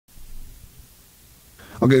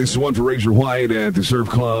Okay, this is one for Razor White at the Surf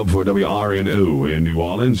Club for WRNO in New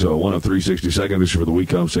Orleans. So 103.62. This is for the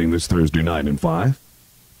week I'm seeing this Thursday night in 5.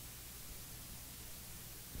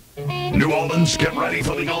 New Orleans, get ready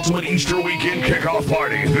for the ultimate Easter weekend kickoff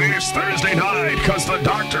party this Thursday night, cause the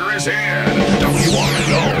doctor is in.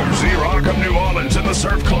 WRNO, Z-Rock of New Orleans in the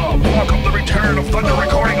Surf Club. Welcome the return of Thunder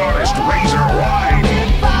recording artist Razor White.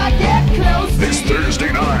 If I get close This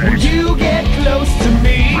Thursday night, you get close to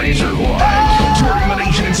me. Razor White, touring the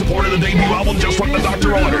nation in support of the debut album Just What the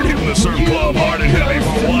Doctor Ordered, hitting the Surf Club hard and heavy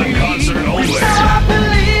for one concert only. I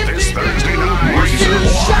believe This Thursday night, Razor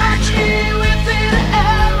White.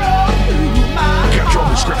 Get your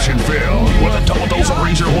prescription filled with a double dose of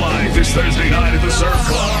Razor White this Thursday night at the Surf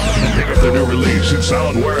Club. And pick up the new release at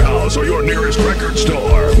Sound Warehouse or your nearest record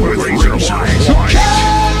store with Razor White.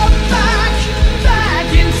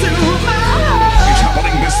 It's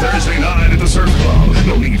happening this Thursday night at the Surf Club.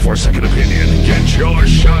 No need for a second opinion. Get your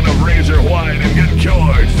shot of Razor White and get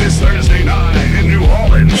cured this Thursday night in New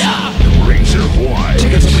Orleans. Razor White.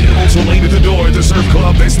 Tickets available so late at the door at the Surf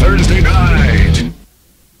Club this Thursday night.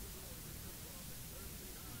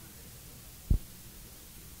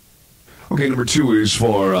 Okay, number 2 is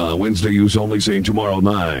for Wednesday use only, saying tomorrow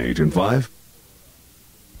night in 5.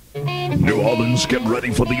 New Orleans, get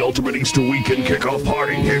ready for the ultimate Easter weekend kickoff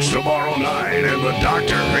party. It's tomorrow night, and the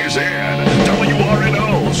doctor is in.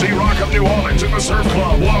 WRNO, Z-Rock of New Orleans in the Surf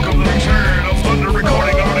Club. Welcome the return of Thunder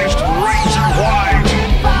recording artist Razor White.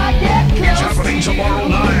 It's happening tomorrow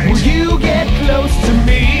night. You get close to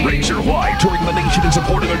me. Razor White, touring the nation in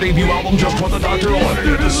support of their debut album Just What the Doctor Ordered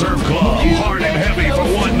at the Surf Club. Hard and heavy for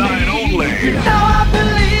one night only. Now I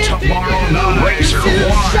believe Tomorrow night, Razor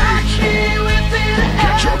White.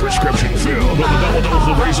 Get your prescription filled with a double dose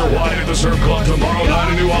of Razor White at the Surf Club tomorrow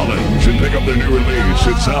night in New Orleans. And pick up their new release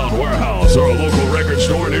at Sound Warehouse or a local record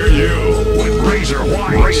store near you with Razor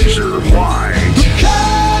White. Razor White.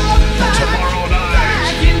 Tomorrow night.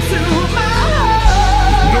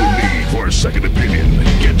 No need for a second opinion.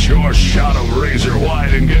 Get your shot of Razor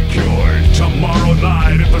White and get cured tomorrow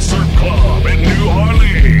night at the Surf Club in New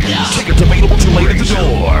Orleans. Tickets available too late at the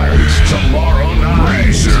door. Tomorrow night.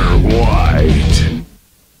 Razor White.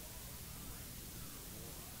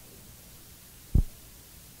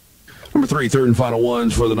 Number 3, third and final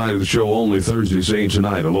ones for the night of the show only, Thursday, saying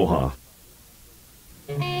tonight. Aloha.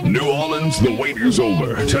 New Orleans, the wait is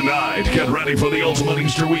over. Tonight, get ready for the ultimate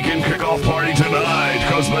Easter weekend kickoff party tonight,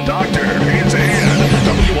 cause the doctor is in.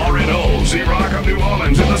 WRNO, Z-Rock of New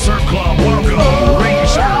Orleans in the Surf Club. Welcome,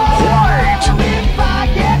 Razor White. If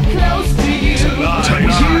I get close to you, Tonight,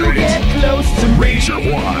 you get close to me. Razor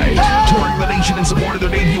White, touring the nation in support of their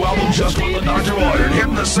debut album Just What the Doctor Ordered,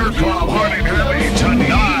 hitting the Surf Club hard and heavy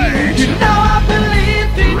tonight. Now I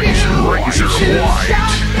believe in Razor White.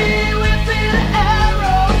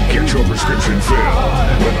 Get your prescription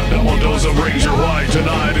filled with a double dose of Razor White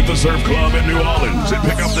tonight at the Surf Club in New Orleans. And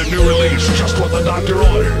pick up their new release, Just What the Doctor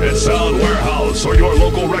Ordered, at Sound Warehouse or your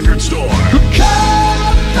local record store.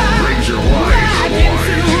 Razor White.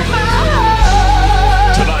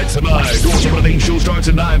 Tonight, Doors of the Main Show starts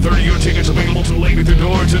at 9:30. Your tickets available too late at the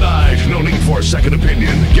door tonight. No need for a second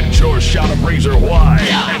opinion. Get your shot of Razor White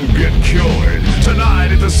and get cured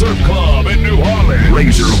tonight at the Surf Club in New Orleans.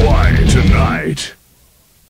 Razor White tonight.